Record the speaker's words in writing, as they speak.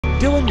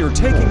Dylan, you're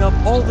taking up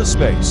all the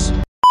space.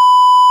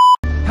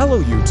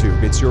 Hello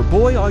YouTube, it's your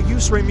boy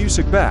Ayusre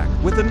Music back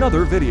with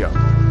another video.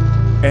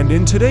 And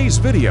in today's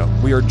video,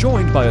 we are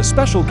joined by a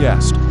special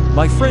guest,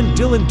 my friend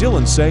Dylan.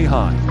 Dylan, say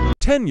hi.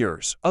 10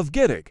 years of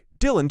getting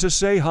Dylan to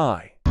say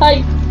hi.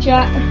 Hi,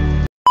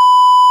 chat.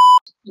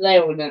 Play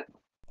on it.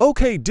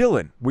 Okay,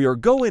 Dylan, we are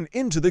going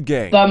into the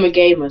game. But I'm a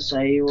gamer, so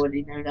you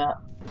already know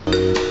that.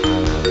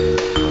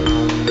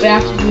 We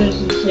have to do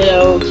this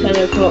until 10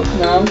 o'clock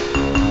now.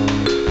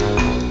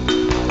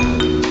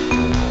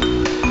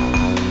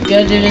 We're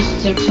gonna do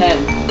this until 10.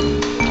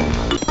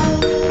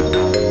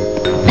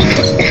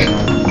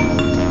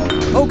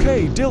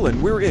 Okay, Dylan,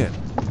 we're in.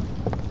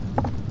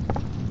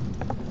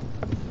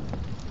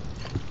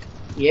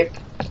 Yep.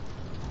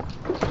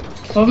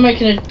 So I'm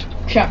making a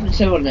chapter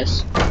 2 on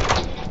this.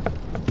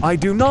 I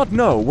do not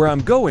know where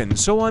I'm going,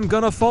 so I'm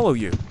gonna follow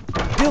you.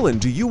 Dylan,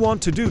 do you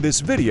want to do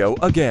this video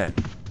again?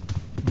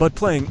 But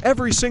playing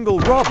every single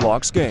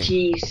Roblox game.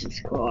 Jesus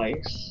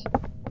Christ.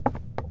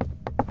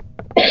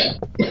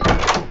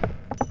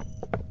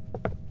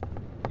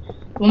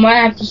 We might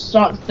have to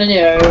start the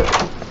video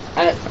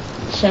at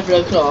 7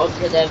 o'clock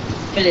and then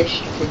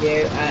finish the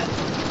video at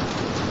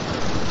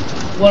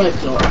 1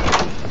 o'clock.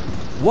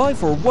 Why?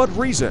 For what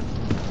reason?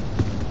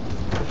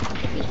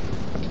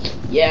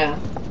 Yeah.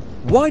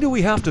 Why do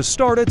we have to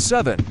start at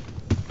 7?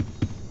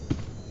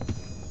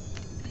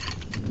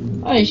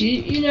 Oh,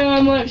 you know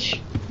how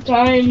much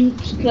time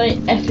to play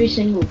every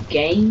single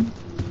game?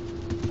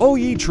 Oh,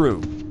 ye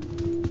true.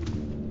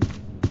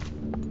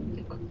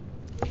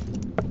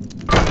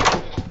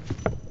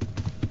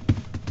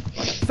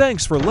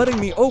 Thanks for letting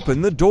me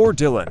open the door,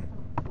 Dylan.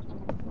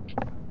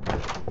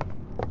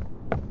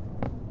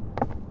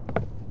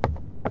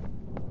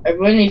 I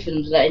wasn't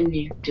even letting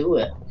you do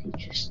it. You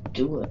just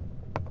do it.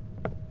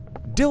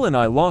 Dylan,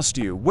 I lost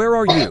you. Where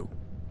are you?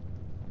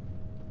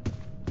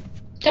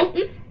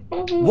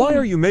 Why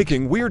are you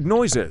making weird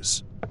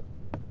noises?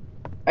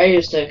 I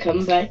used to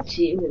come back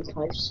to you in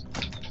 5 seconds.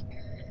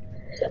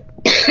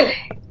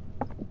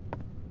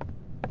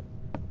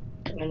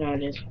 I know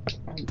it is.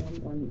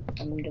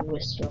 I'm gonna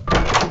whisper.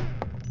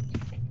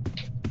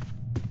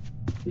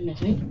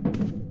 Nothing.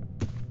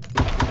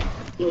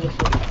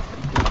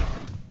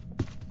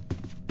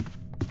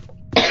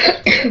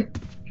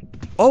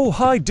 Oh,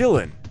 hi,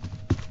 Dylan.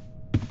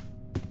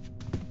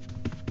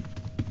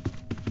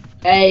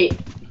 Hey.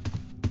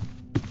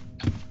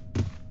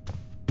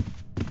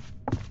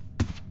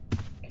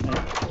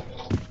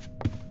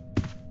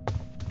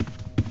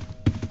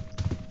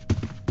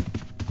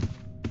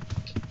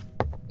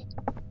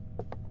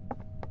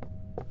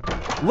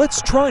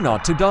 Let's try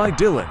not to die,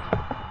 Dylan.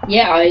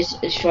 Yeah, I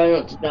try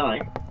not to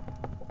die.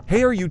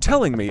 Hey, are you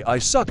telling me I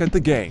suck at the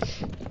game?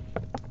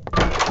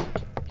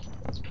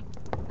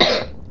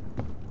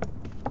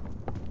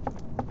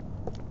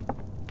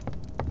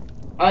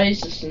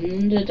 Eyes is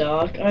in the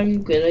dark.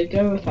 I'm gonna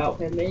go without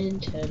him in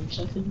 10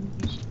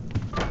 seconds.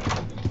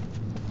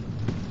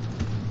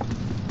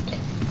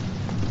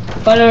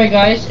 By the way,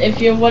 guys, if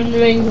you're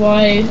wondering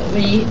why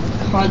we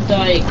can't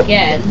die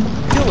again,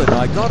 Dylan,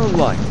 I got a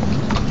light.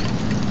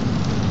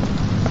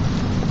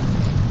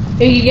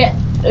 you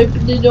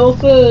open the door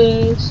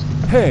first.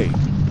 Hey.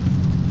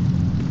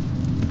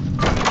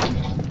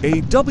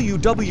 A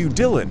WW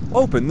Dylan,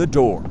 open the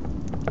door.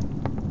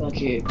 Got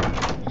you.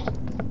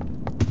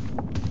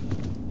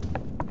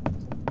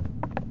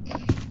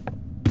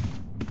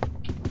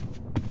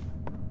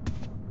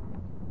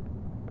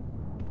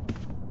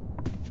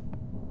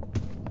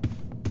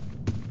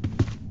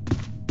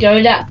 Go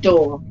in that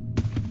door.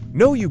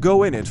 No, you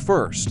go in it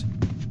first.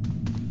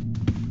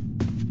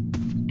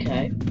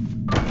 Okay.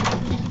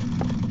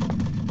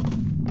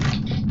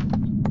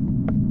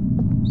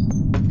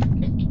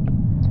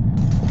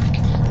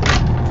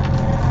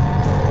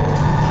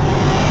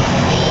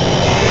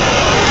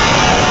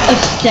 A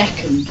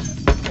second.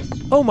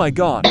 Oh my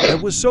god, that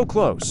was so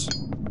close.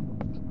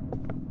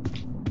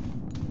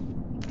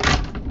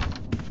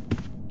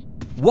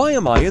 Why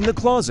am I in the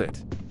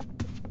closet?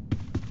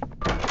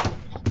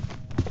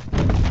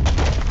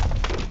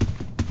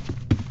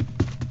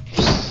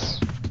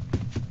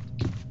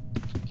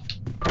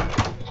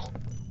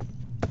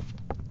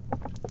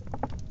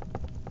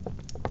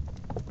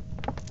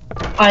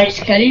 Ice,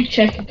 can you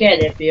check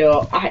again if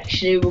you're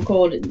actually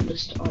recording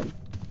this time?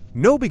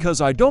 No,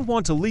 because I don't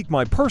want to leak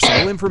my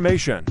personal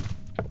information.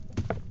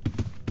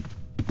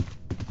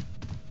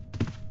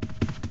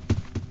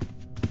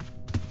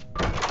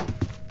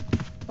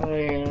 Oh,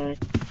 yeah.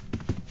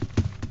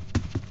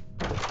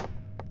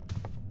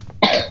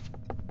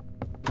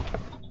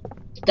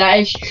 That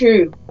is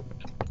true.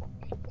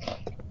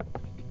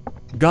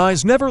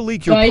 Guys, never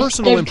leak your Guys,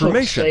 personal don't talk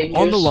information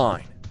on the strangers.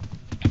 line.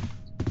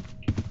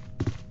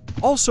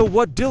 Also,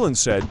 what Dylan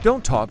said,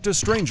 don't talk to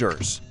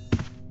strangers.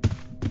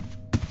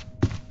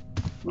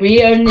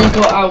 We only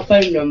got our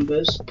phone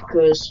numbers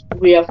because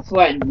we are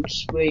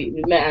friends. We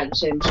met at the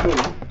same school.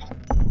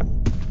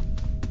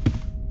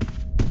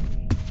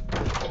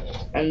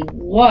 And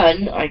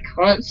one, I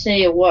can't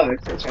say a word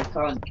because I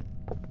can't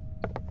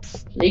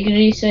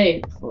Legally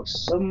safe for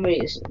some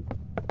reason.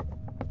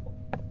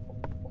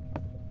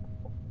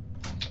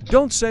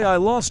 Don't say I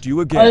lost you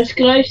Oh, again.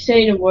 can I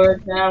say the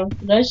word now?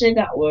 Can I say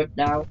that word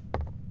now?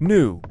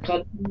 New,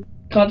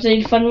 Can't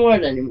say the fun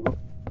word anymore.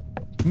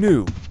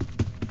 new.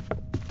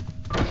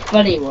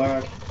 Funny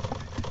word.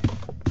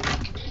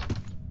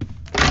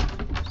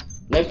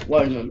 Let's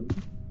warn them.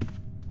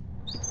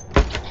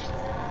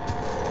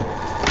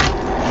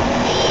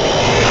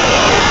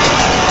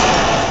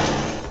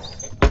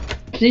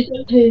 Please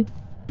don't do.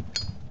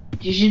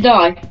 Did you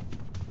die?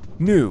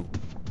 New.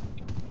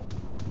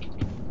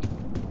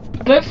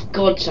 Both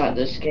gods at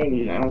this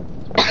game now.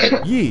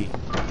 Ye.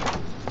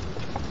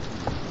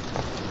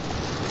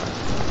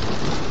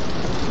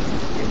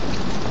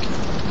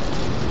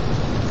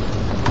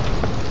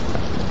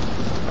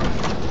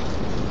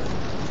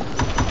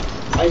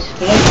 I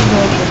split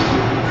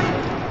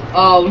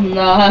Oh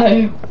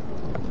no.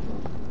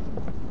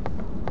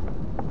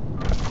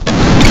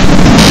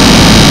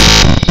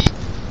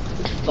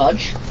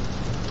 Fudge.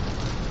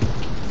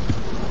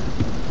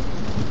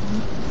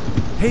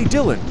 Hey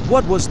Dylan,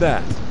 what was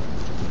that?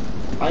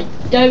 I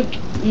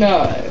don't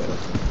know.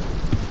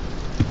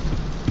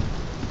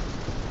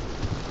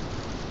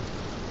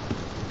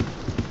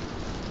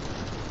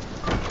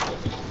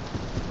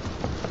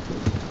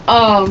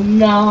 Oh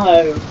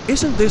no.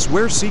 Isn't this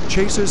where Seek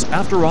chases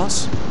after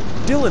us?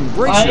 Dylan,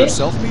 brace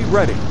yourself, be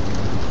ready.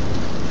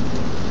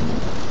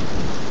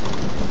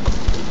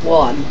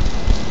 One.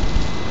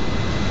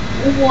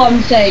 All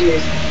I'm saying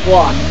is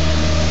one.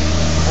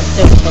 I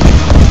don't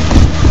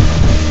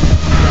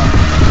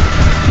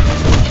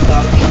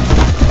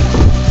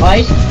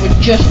Guys,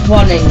 we're just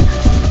running.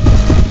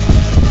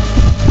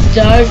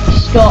 Don't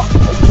stop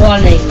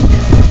running.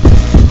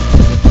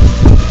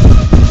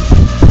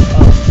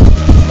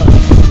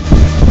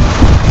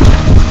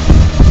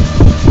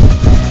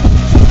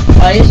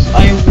 Guys,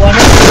 I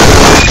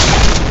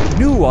wanna.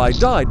 Knew I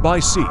died by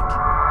Seek.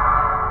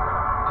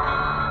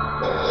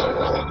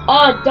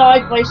 I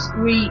died by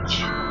Screech.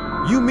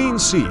 You mean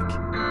Seek.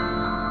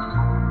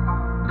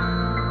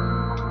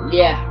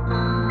 Yeah,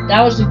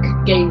 that was a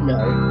good game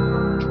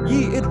though.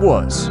 Ye it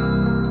was.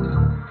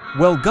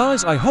 Well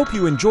guys, I hope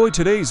you enjoyed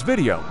today's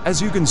video.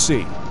 As you can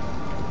see,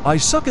 I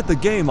suck at the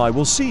game. I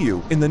will see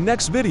you in the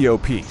next video.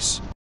 Peace.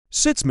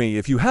 Sits me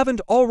if you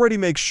haven't already,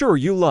 make sure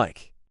you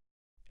like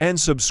and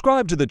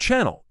subscribe to the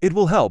channel. It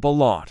will help a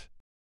lot.